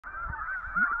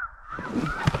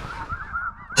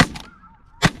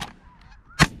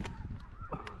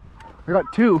I got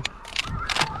two.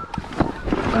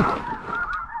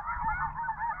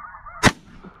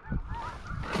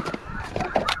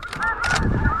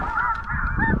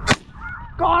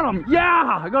 Got him!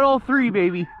 Yeah! I got all three,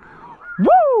 baby.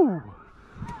 Woo!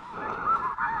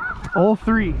 All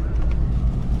three.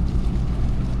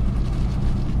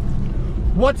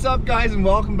 What's up, guys, and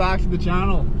welcome back to the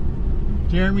channel.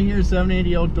 Jeremy here,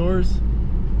 780 Outdoors.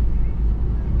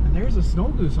 And there's a snow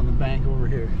goose on the bank over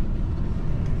here.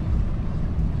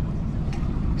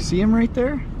 See him right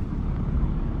there?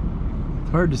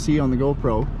 It's hard to see on the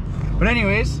GoPro. But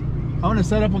anyways, I'm gonna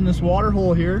set up on this water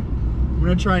hole here. I'm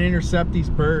gonna try and intercept these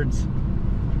birds.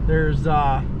 There's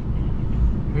a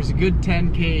good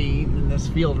 10K in this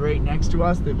field right next to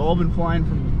us. They've all been flying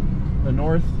from the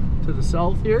north to the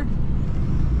south here.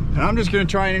 And I'm just gonna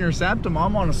try and intercept them.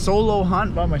 I'm on a solo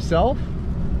hunt by myself.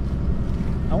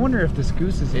 I wonder if this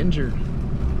goose is injured.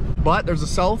 But there's a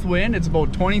south wind. It's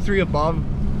about 23 above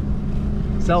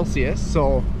Celsius,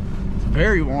 so it's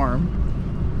very warm.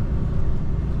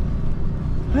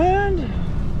 And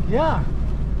yeah,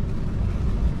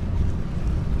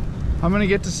 I'm gonna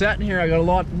get to setting here. I got a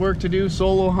lot of work to do.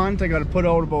 Solo hunt. I got to put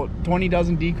out about 20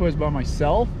 dozen decoys by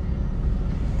myself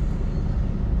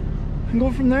and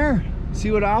go from there. See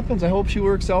what happens. I hope she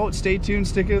works out. Stay tuned,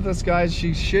 stick with us, guys.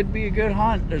 She should be a good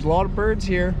hunt. There's a lot of birds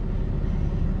here.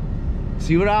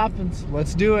 See what happens.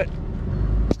 Let's do it.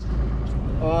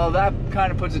 Well, that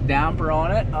kind of puts a damper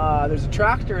on it. There's a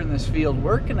tractor in this field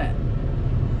working it.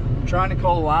 I'm trying to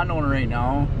call the landowner right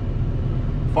now,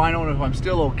 find out if I'm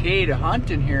still okay to hunt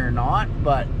in here or not,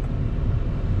 but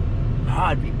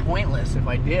it'd be pointless if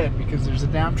I did because there's a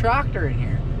damn tractor in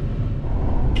here.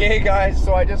 Okay, guys,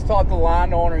 so I just talked to the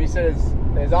landowner. He said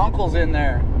his uncle's in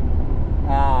there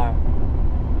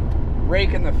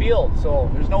raking the field, so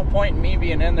there's no point in me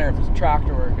being in there if it's a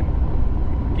tractor working.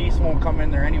 Geese won't come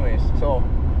in there anyways, so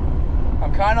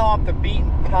I'm kind of off the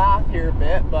beaten path here a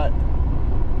bit, but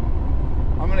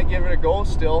I'm gonna give it a go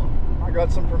still. I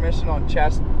got some permission on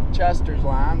Chester's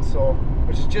land, so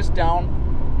which is just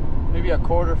down maybe a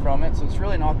quarter from it, so it's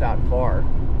really not that far,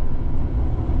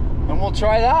 and we'll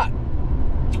try that.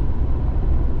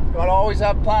 Gotta always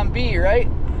have plan B, right?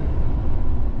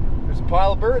 There's a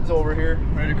pile of birds over here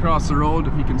right across the road,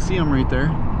 if you can see them right there.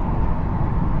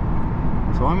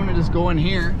 So I'm gonna just go in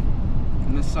here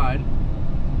on this side,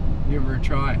 give her a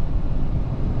try.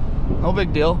 No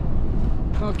big deal.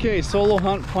 Okay, solo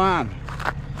hunt plan.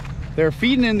 They're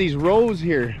feeding in these rows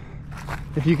here,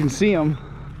 if you can see them.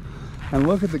 And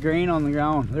look at the grain on the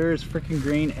ground. There is freaking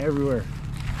grain everywhere,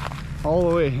 all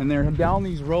the way, and they're down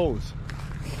these rows.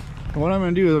 And what I'm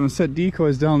gonna do is I'm gonna set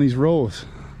decoys down these rows.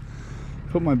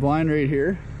 Put my blind right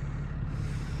here,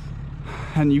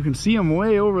 and you can see them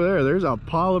way over there. There's a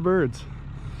pile of birds.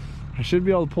 I should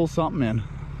be able to pull something in.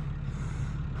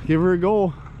 Give her a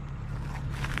go.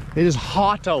 It is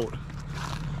hot out.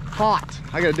 Hot.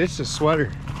 I gotta ditch this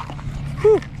sweater.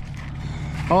 Whew.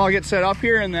 I'll get set up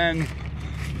here and then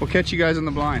we'll catch you guys in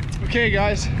the blind. Okay,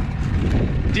 guys,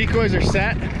 decoys are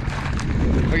set.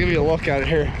 I'll give you a look at it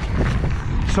here.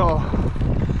 So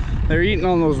they're eating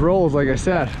on those rolls, like I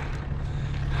said.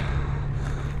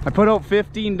 I put out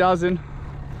 15 dozen.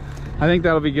 I think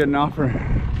that'll be good enough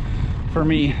for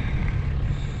me.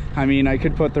 I mean, I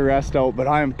could put the rest out, but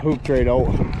I am pooped right out.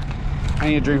 I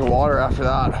need a drink of water after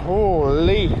that.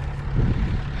 Holy.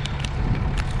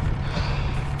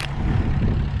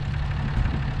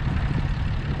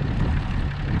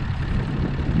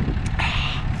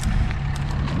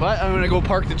 But I'm gonna go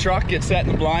park the truck, get set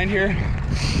in the blind here,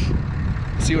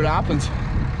 see what happens.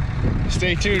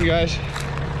 Stay tuned, guys.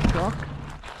 Truck.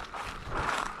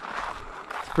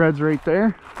 Spread's right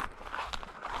there.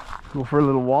 Go for a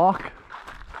little walk.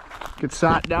 Get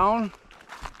sat down.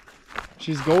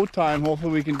 She's go time.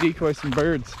 Hopefully we can decoy some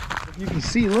birds. You can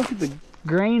see, look at the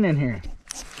grain in here.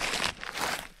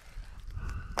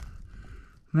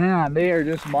 Man, they are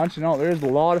just munching out. There's a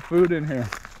lot of food in here.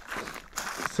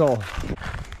 So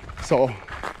the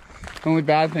only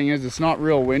bad thing is it's not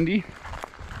real windy.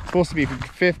 It's supposed to be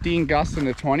 15 gusts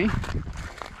into 20.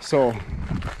 So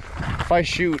if I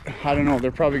shoot, I don't know,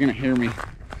 they're probably gonna hear me.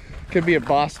 Could be a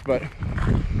bust, but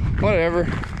whatever.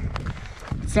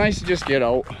 It's nice to just get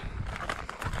out.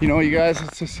 You know, you guys,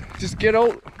 it's just get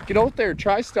out there,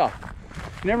 try stuff.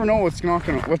 You never know what's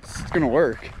gonna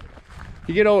work.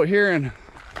 You get out here and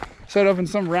set up in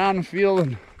some random field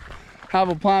and have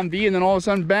a plan B, and then all of a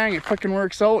sudden, bang, it fucking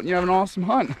works out and you have an awesome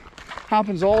hunt.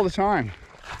 Happens all the time.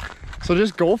 So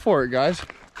just go for it, guys.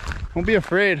 Don't be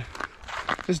afraid.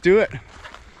 Just do it.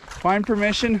 Find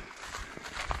permission.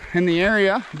 in the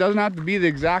area. It doesn't have to be the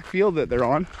exact field that they're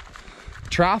on.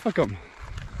 Traffic them.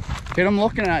 Get them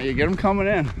looking at you. Get them coming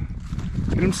in.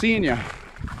 Get them seeing you.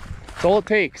 That's all it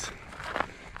takes.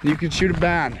 You could shoot a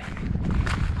band.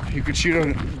 You could shoot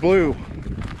a blue.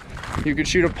 You could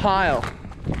shoot a pile.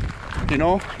 You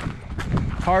know?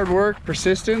 Hard work,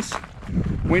 persistence,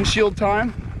 windshield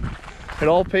time. It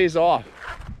all pays off.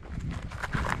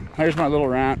 There's my little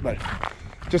rant, but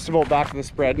just about back to the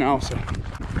spread now, so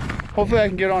hopefully I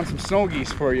can get on some snow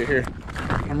geese for you here.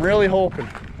 I'm really hoping.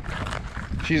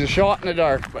 She's a shot in the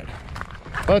dark, but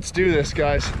let's do this,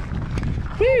 guys.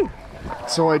 Woo!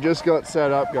 So I just got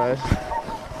set up, guys.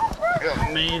 Got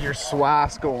a major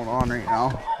swass going on right now.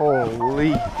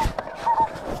 Holy.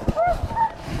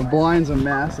 The blind's a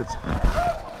mess.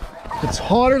 It's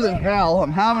hotter than hell.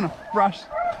 I'm having a fresh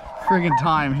friggin'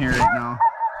 time here right now.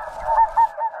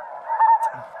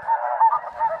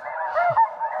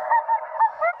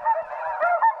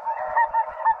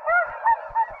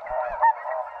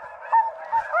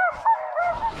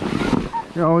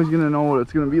 You're always gonna know what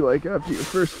it's gonna be like after your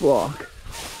first flock.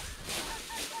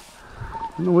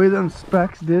 And the way them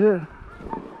specs did it,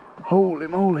 holy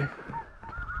moly.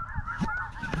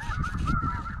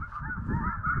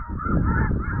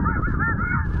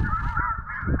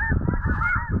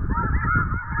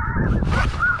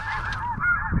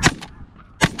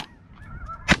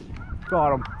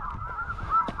 Got him.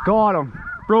 Got him.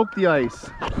 Broke the ice.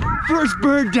 First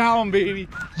bird down, baby.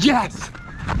 Yes!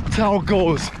 That's how it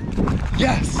goes.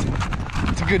 Yes!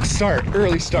 It's a good start.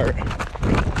 Early start.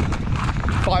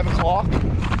 5 o'clock.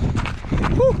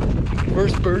 Woo!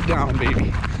 First bird down,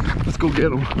 baby. Let's go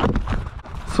get him.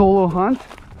 Solo hunt.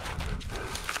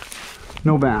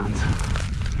 No bands.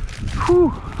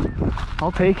 Whew.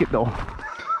 I'll take it though.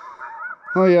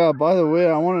 Oh yeah, by the way,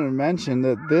 I wanted to mention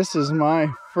that this is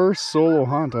my first solo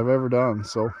hunt I've ever done,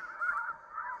 so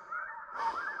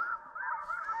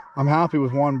I'm happy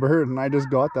with one bird, and I just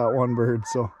got that one bird,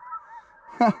 so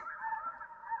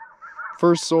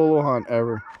first solo hunt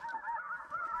ever.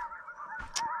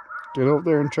 Get out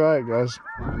there and try it, guys.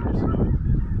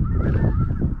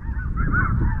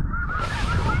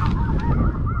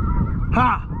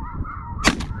 Ha!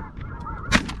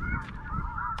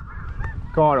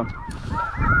 Got him.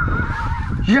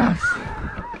 Yes!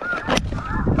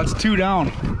 That's 2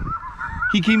 down.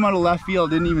 He came out of left field,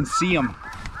 didn't even see him.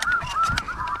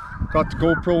 Got the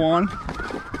GoPro on.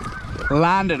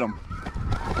 Landed him.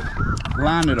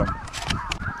 Landed him.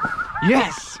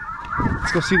 Yes!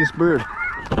 Let's go see this bird.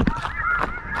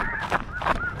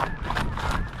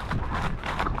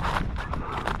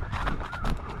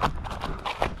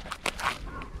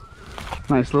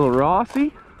 Nice little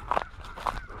Rossie.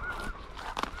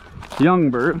 Young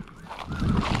bird.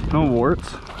 No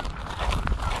warts.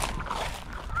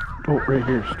 Oh, right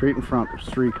here, straight in front. There's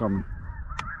 3 coming.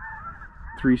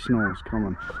 3 snows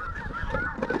coming.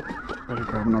 Better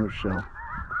grab another shell.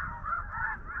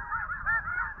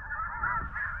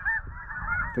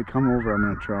 If they come over, I'm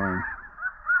gonna try them.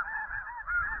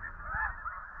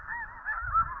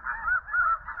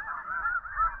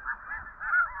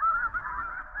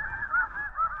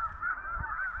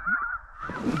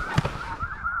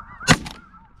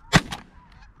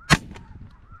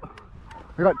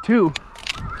 I got 2.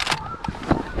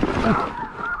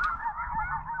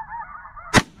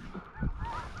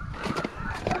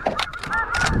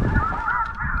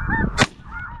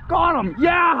 Got him!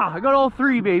 Yeah! I got all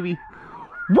 3, baby.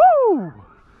 Woo!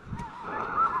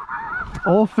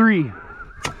 All 3.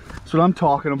 That's what I'm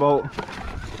talking about.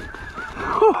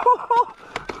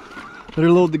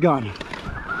 Better load the gun.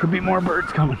 Could be more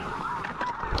birds coming.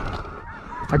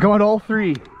 I got all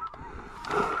 3.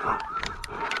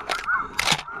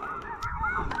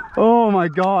 Oh my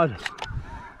God.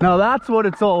 Now that's what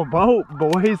it's all about,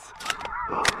 boys.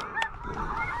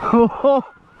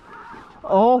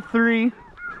 All 3.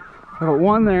 I got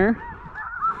 1 there.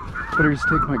 Better just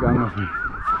take my gun with me.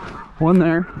 1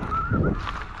 there.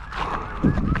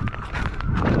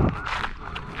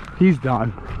 He's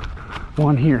done.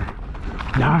 1 here.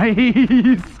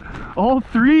 Nice. All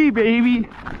 3, baby.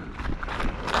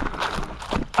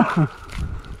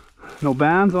 No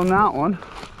bands on that one.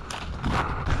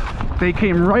 They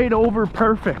came right over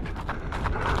perfect.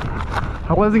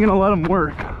 I wasn't gonna let them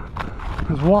work.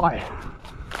 Because why?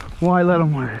 Why let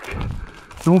them work?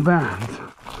 No bands.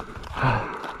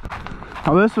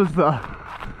 Now this was the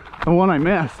one I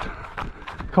missed.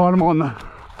 Caught him on the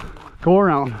go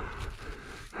around.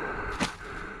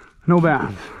 No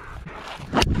bands.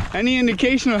 Any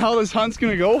indication of how this hunt's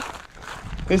gonna go?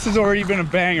 This has already been a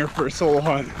banger for a solo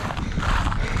hunt.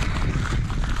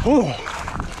 Oh,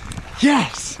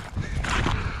 yes!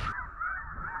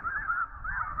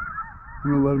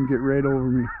 I'm gonna let him get right over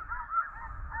me.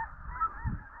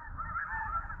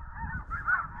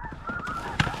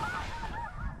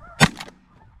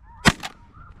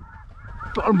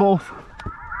 Got them both.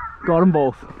 Got them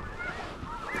both.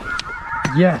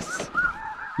 Yes.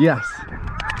 Yes.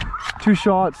 2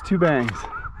 shots, 2 bangs.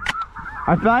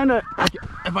 I find that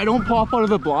if I don't pop out of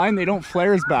the blind, they don't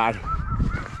flare as bad.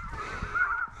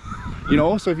 You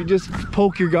know, so if you just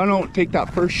poke your gun out and take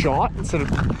that first shot instead of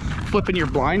flipping your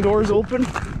blind doors open,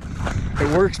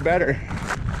 it works better.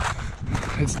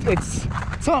 It's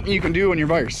something you can do when you're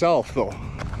by yourself though.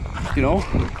 You know?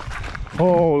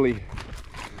 Holy.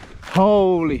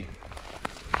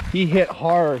 He hit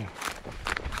hard.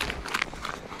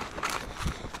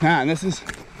 Man, this is,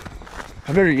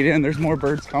 I better get in, there's more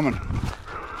birds coming.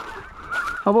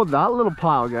 How about that little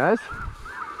pile, guys?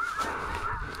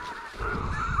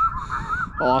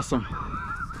 Awesome.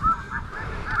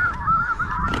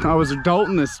 I was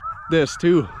doubting this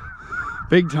too,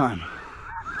 big time.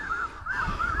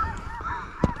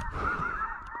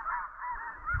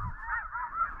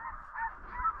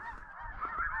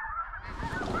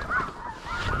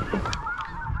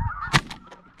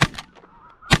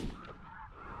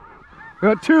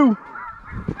 Got 2.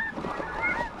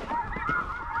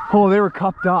 Oh, they were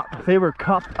cupped up. They were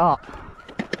cupped up.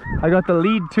 I got the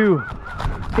lead too.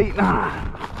 Hey,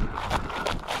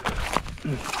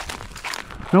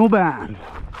 no band.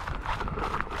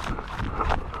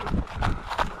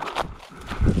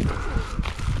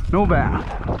 No band.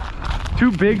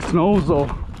 2 big snows though.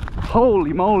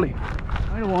 Holy moly.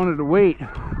 I wanted to wait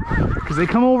because they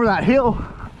come over that hill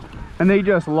and they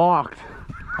just locked.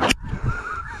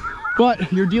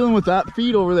 But you're dealing with that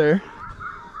feed over there.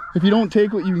 If you don't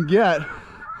take what you can get,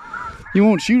 you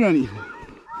won't shoot anything.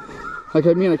 Like,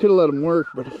 I mean, I could have let them work,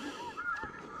 but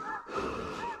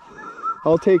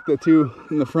I'll take the 2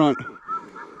 in the front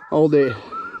all day.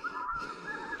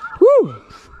 Woo!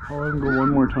 I'll let them go one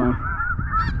more time.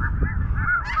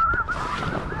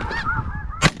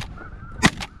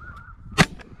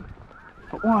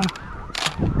 Got 1.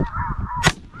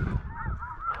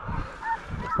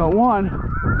 Got 1.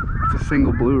 It's a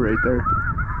single blue right there.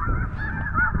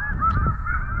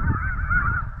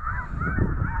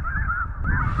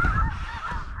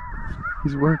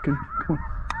 He's working. Come on.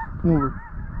 Come over.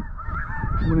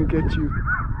 I'm gonna get you.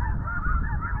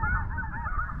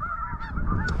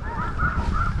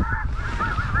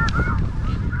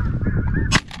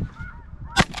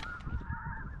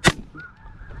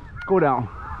 Go down.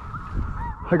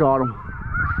 I got him.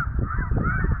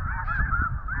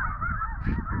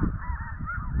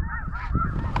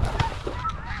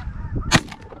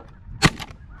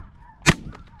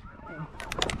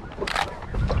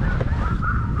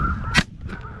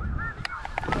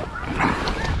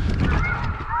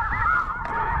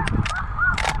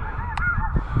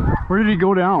 Where did he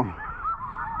go down?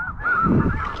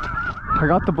 I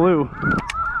got the blue.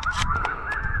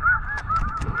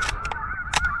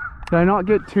 Did I not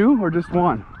get 2 or just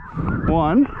 1?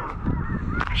 1.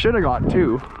 Should have got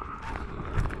 2.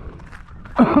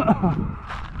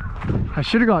 I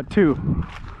should have got 2.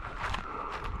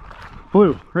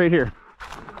 Blue, right here.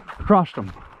 Crushed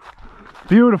him.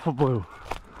 Beautiful blue.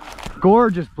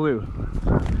 Gorgeous blue.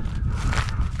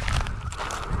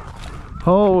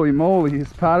 Holy moly,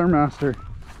 his pattern master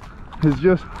is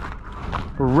just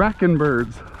wrecking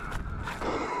birds.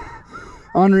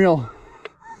 Unreal.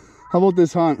 How about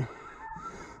this hunt?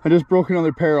 I just broke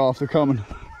another pair off, they're coming.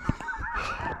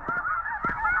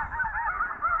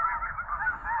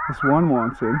 This one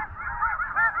wants in.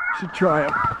 Should try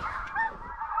him.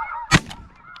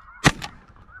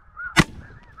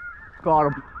 Got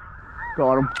him.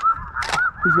 Got him.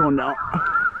 He's going down.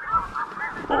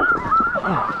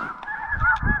 Oh.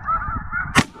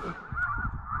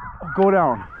 Go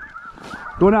down.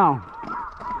 Go down.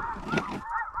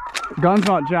 Gun's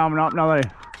not jamming up now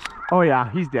that oh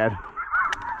yeah, he's dead.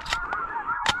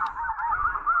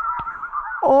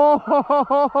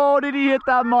 Oh, did he hit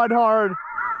that mud hard?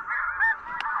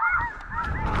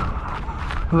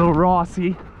 A little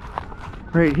Rossi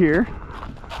right here.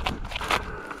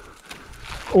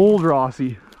 Old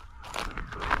Rossi.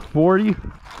 Warty.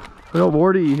 Look how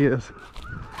warty he is.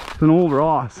 It's an old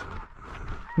Ross.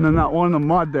 And then that one in the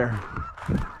mud there.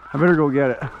 I better go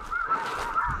get it.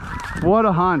 What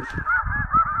a hunt.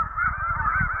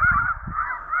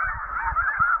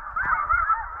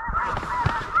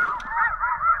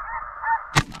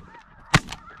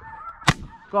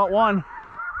 Got 1.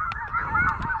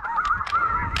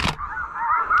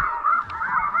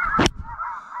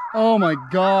 Oh my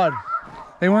God.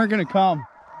 They weren't gonna come.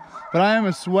 But I am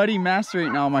a sweaty mess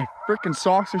right now. My freaking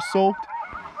socks are soaked.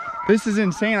 This is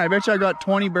insane. I bet you I got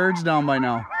 20 birds down by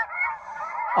now.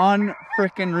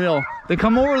 Unfrickin' real. They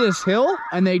come over this hill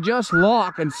and they just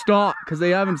lock and stop because they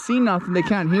haven't seen nothing. They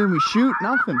can't hear me shoot,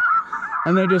 nothing.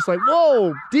 And they're just like,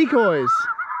 whoa, decoys.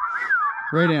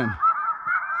 Right in.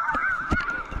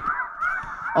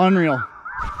 Unreal.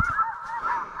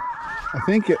 I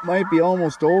think it might be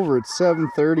almost over. It's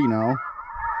 7:30 now.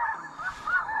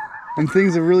 And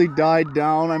things have really died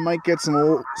down. I might get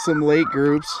some late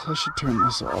groups. I should turn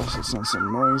this off so it's not so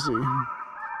noisy.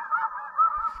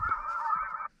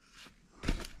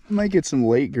 I might get some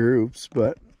late groups,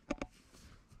 but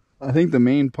I think the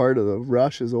main part of the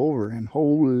rush is over. And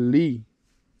holy,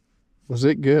 was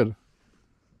it good.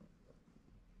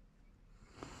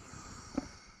 A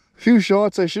few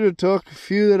shots I should have took, a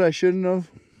few that I shouldn't have.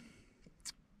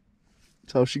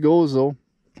 That's how she goes though.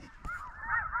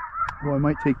 Oh, I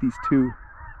might take these two.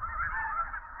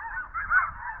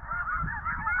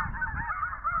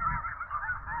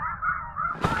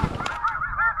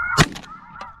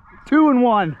 Two and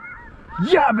one.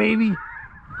 Yeah, baby.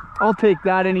 I'll take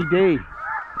that any day.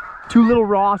 Two little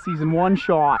Rossies in one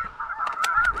shot.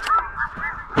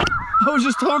 I was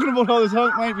just talking about how this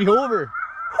hunt might be over.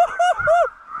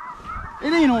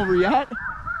 It ain't over yet.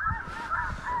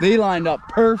 They lined up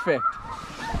perfect.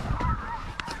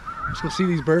 Let's go see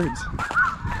these birds.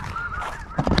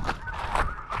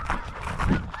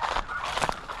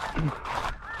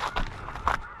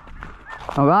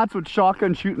 Now that's what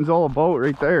shotgun shooting's all about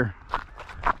right there.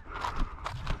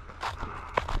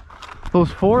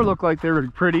 Those four look like they were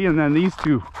pretty, and then these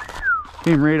two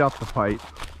came right up the pipe.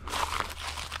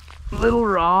 Little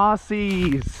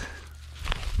Rossies.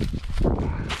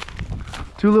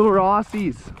 Two little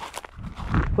Rossies.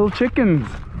 Little chickens.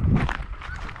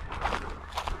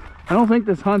 I don't think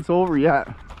this hunt's over yet.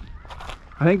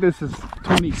 I think this is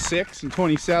 26 and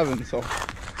 27, so.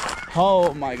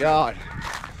 Oh my God.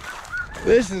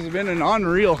 This has been an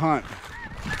unreal hunt.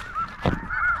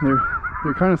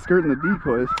 They're kind of skirting the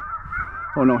decoys.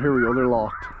 Oh no, here we go, they're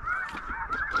locked.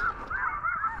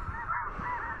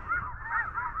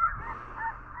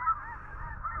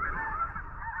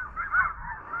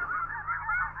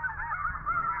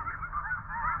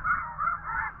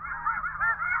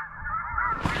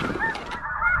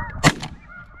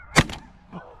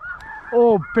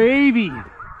 Oh baby.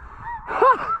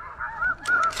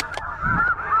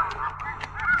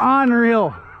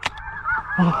 Unreal.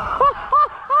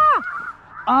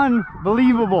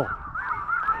 Unbelievable.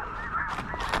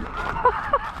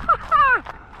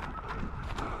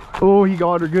 Oh, he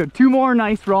got her good. Two more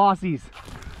nice Rossies.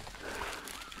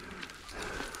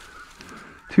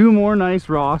 Two more nice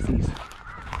Rossies.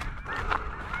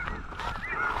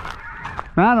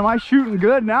 Man, am I shooting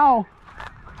good now?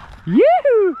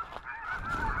 Yee-hoo!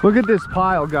 Look at this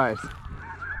pile, guys.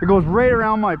 It goes right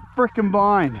around my frickin'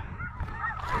 blind.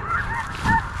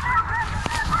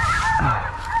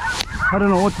 I don't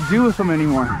know what to do with them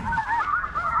anymore.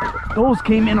 Those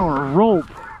came in on a rope.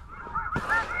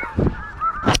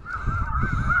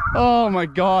 Oh my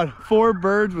God, 4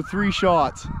 birds with 3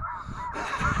 shots.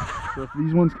 So if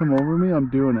these ones come over me, I'm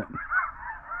doing it.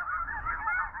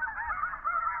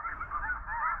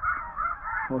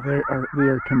 Well, they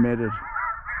are committed.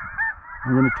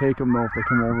 I'm gonna take them though if they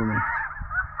come over me.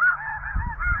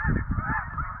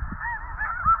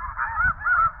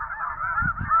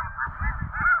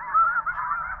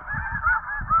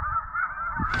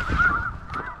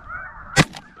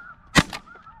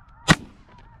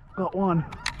 Got one.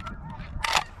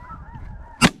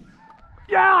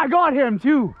 Yeah, I got him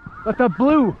too. Got that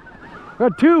blue.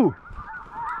 Got 2.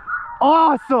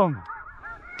 Awesome.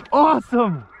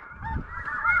 Awesome.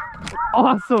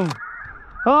 Awesome.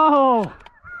 Oh,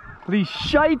 these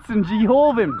shites and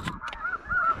Jehovah's.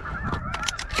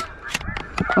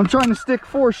 I'm trying to stick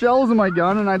 4 shells in my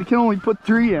gun and I can only put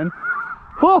 3 in.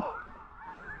 Oh,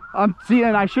 I'm seeing.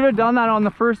 I should have done that on the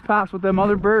first pass with them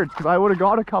other birds because I would have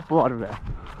got a couple out of it.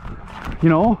 You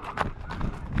know?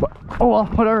 But, oh well,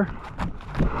 whatever.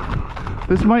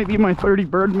 This might be my 30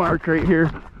 bird mark right here.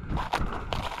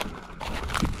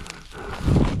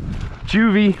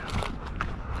 Juvie.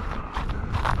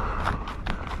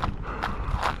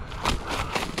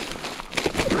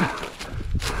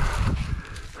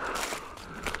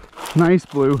 Nice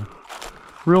blue.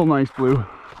 Real nice blue.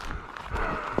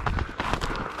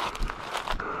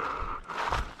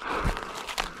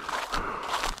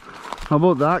 How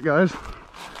about that, guys?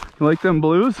 You like them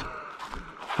blues?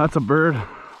 That's a bird.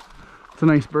 It's a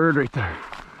nice bird right there.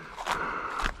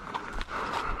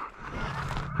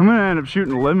 I'm gonna end up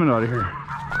shooting a limit out of here.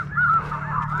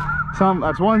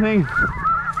 That's one thing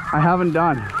I haven't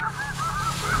done.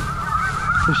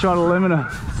 They shot a limit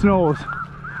of snows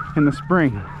in the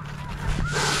spring.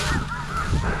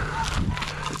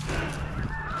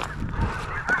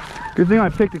 Good thing I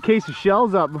picked a case of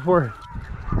shells up before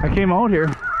I came out here.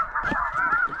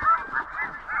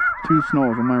 2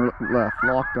 snows on my left,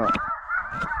 locked up.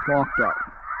 Locked up.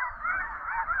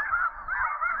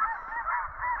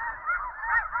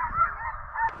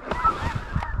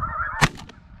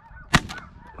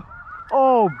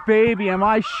 Oh baby, am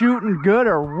I shooting good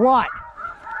or what?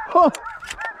 Huh.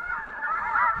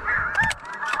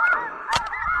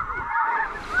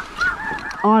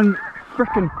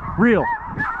 Unfrickin' real.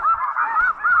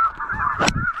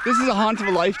 This is a hunt of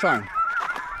a lifetime.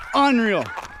 Unreal.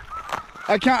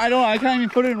 I can't even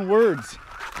put it in words.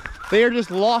 They are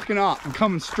just locking up and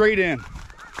coming straight in.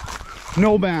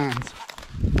 No bands.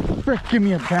 Frick, give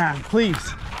me a band,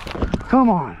 please. Come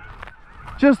on.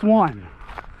 Just one.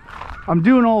 I'm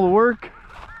doing all the work.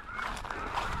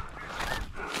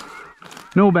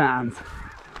 No bands.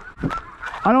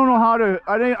 I don't know how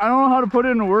to put it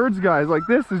into words, guys. Like,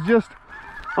 this is just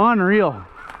unreal.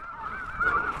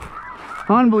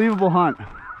 Unbelievable hunt.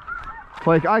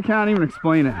 Like, I can't even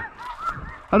explain it.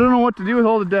 I don't know what to do with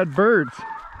all the dead birds.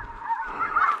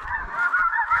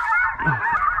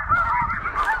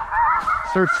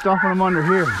 Start stuffing them under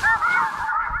here.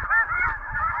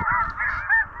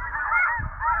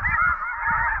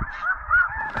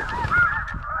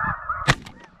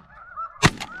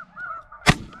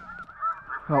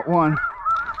 Got one.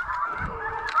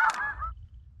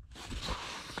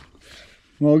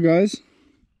 Well, guys,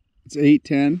 it's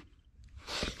 8:10.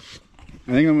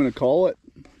 I think I'm gonna call it.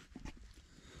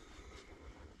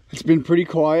 It's been pretty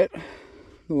quiet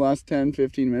the last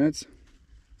 10-15 minutes.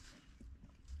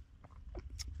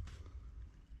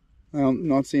 I'm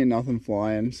not seeing nothing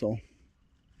flying, so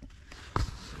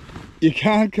you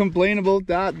can't complain about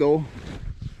that though.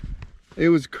 It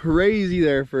was crazy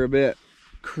there for a bit.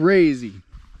 Crazy.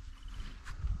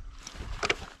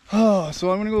 Oh,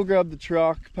 so I'm gonna go grab the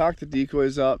truck, pack the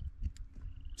decoys up,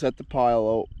 set the pile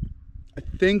out. I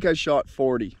think I shot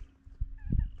 40.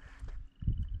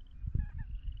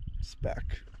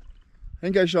 Spec. I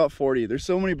think I shot 40. There's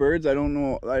so many birds, I don't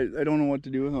know. I don't know what to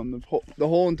do with them. The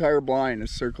whole entire blind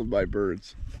is circled by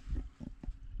birds.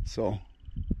 So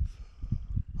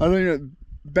I don't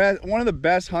know. One of the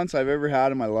best hunts I've ever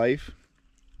had in my life.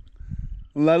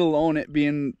 Let alone it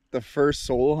being the first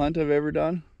solo hunt I've ever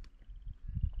done.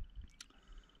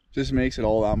 Just makes it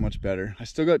all that much better. I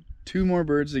still got 2 more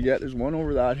birds to get. There's one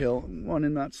over that hill and one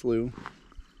in that slough.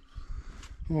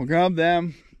 We'll grab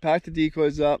them, pack the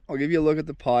decoys up. I'll give you a look at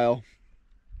the pile.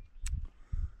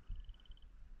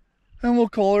 And we'll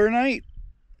call her a night.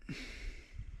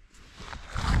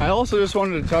 I also just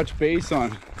wanted to touch base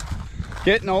on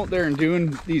getting out there and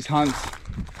doing these hunts.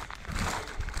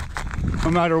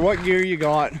 No matter what gear you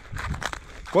got,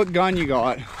 what gun you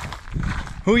got,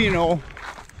 who you know,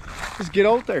 just get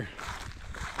out there.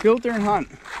 Get out there and hunt.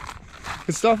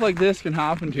 Because stuff like this can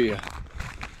happen to you.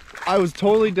 I was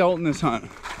totally doubting this hunt.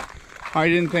 I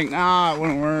didn't think, nah, it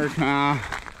wouldn't work, nah.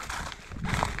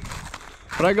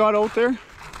 But I got out there, and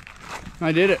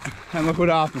I did it, and look what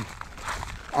happened.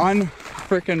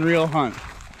 Unfrickin' real hunt.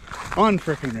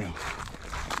 Unfrickin' real.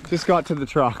 Just got to the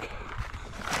truck.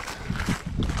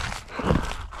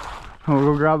 We'll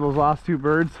go grab those last 2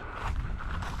 birds,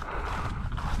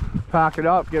 pack it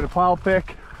up, get a pile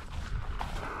pick,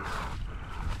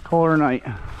 call her a night.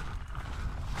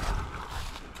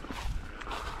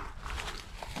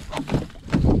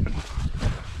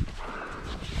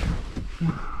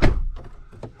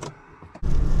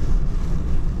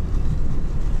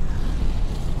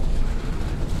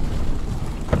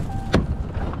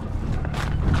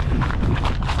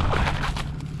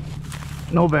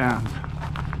 No bands.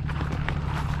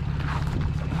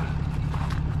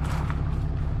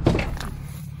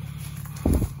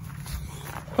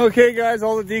 Okay guys,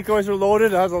 all the decoys are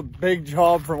loaded. That was a big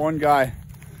job for one guy.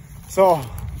 So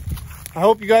I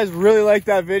hope you guys really liked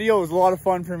that video. It was a lot of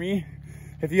fun for me.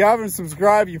 If you haven't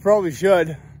subscribed, you probably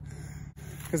should,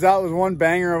 because that was one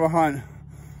banger of a hunt.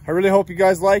 I really hope you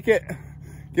guys like it.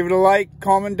 Give it a like,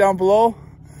 comment down below,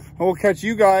 and we'll catch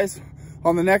you guys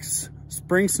on the next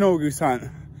spring snow goose hunt.